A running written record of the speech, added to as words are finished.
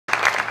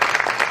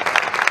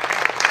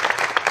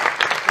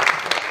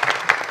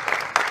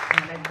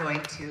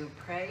going to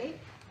pray.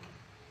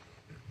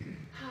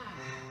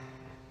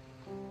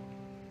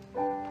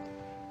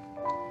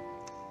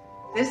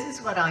 This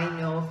is what I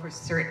know for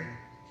certain.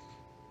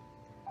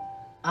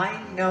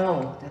 I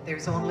know that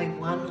there's only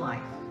one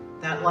life.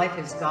 That life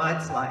is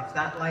God's life.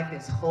 That life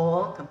is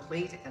whole,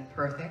 complete, and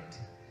perfect.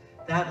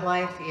 That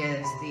life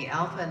is the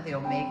Alpha and the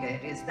Omega.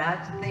 It is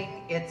that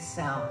thing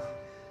itself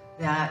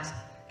that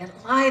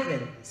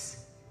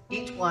enlivens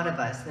each one of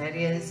us. That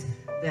is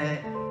the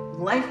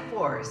life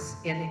force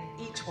in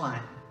each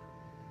one.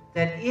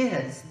 That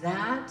is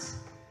that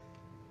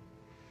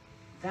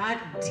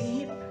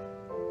deep,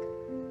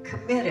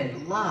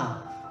 committed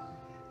love,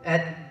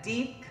 a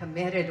deep,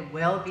 committed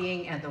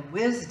well-being, and the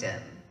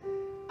wisdom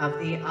of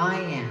the I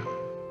Am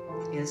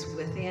is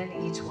within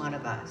each one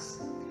of us.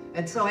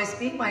 And so I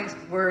speak my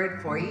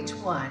word for each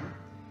one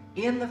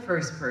in the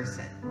first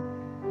person.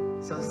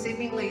 So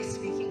seemingly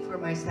speaking for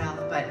myself,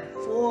 but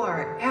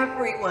for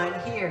everyone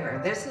here,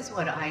 this is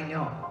what I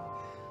know.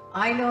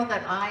 I know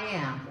that I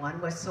am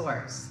one with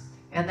Source,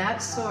 and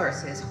that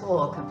Source is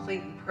whole,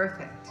 complete, and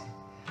perfect.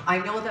 I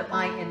know that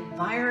my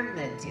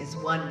environment is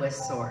one with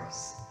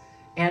Source,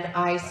 and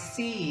I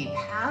see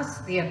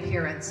past the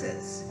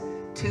appearances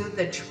to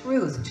the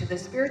truth, to the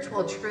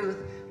spiritual truth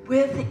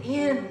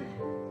within,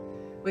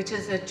 which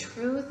is a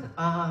truth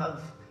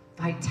of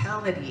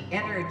vitality,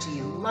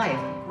 energy,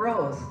 life,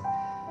 growth,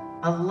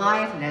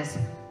 aliveness,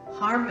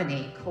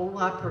 harmony,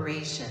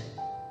 cooperation.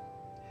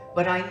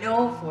 But I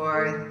know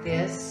for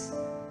this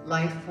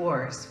life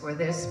force, for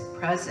this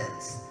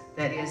presence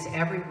that is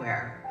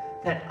everywhere,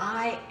 that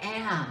I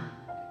am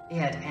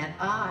it, and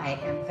I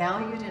am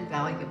valued and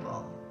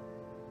valuable.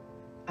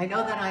 I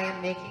know that I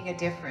am making a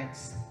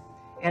difference,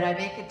 and I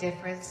make a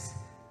difference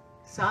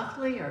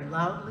softly or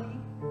loudly,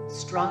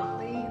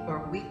 strongly or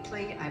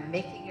weakly. I'm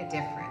making a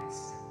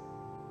difference,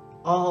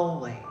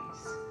 always.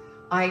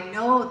 I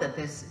know that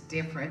this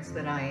difference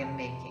that I am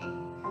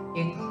making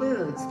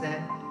includes the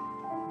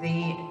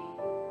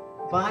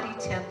body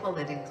temple,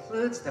 it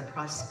includes the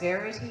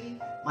prosperity,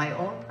 my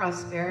own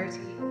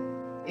prosperity.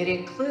 It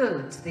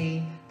includes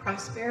the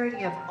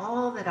prosperity of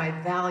all that I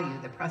value,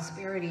 the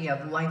prosperity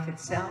of life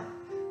itself,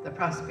 the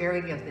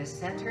prosperity of this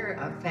center,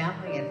 of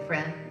family and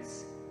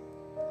friends.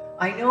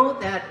 I know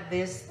that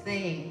this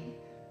thing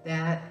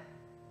that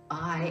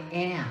I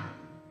am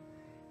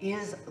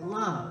is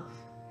love.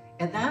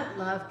 And that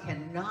love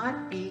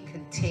cannot be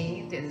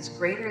contained. It is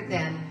greater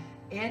than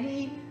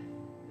any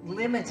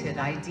limited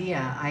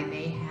idea I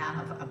may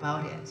have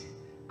about it.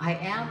 I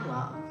am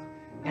love,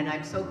 and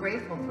I'm so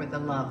grateful for the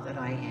love that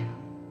I am.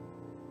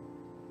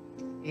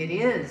 It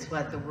is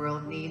what the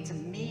world needs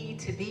me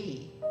to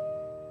be,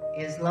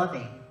 is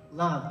loving,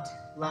 loved,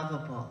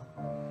 lovable.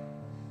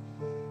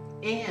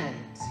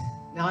 And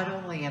not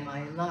only am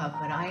I love,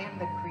 but I am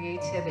the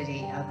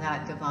creativity of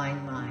that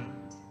divine mind.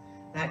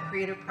 That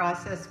creative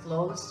process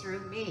flows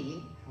through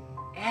me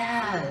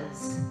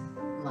as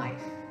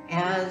life,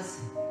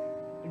 as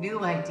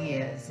new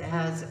ideas,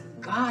 as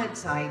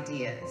God's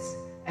ideas,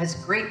 as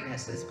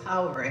greatness, as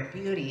power and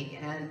beauty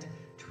and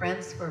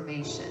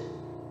transformation.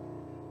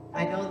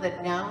 I know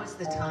that now is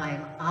the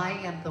time. I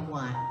am the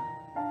one.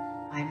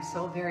 I'm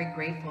so very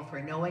grateful for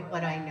knowing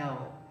what I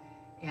know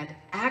and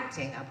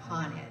acting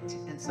upon it.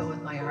 And so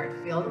with my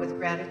heart filled with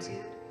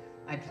gratitude,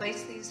 I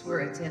place these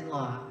words in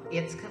law.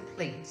 It's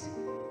complete.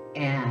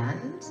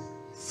 And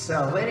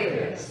so it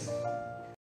is.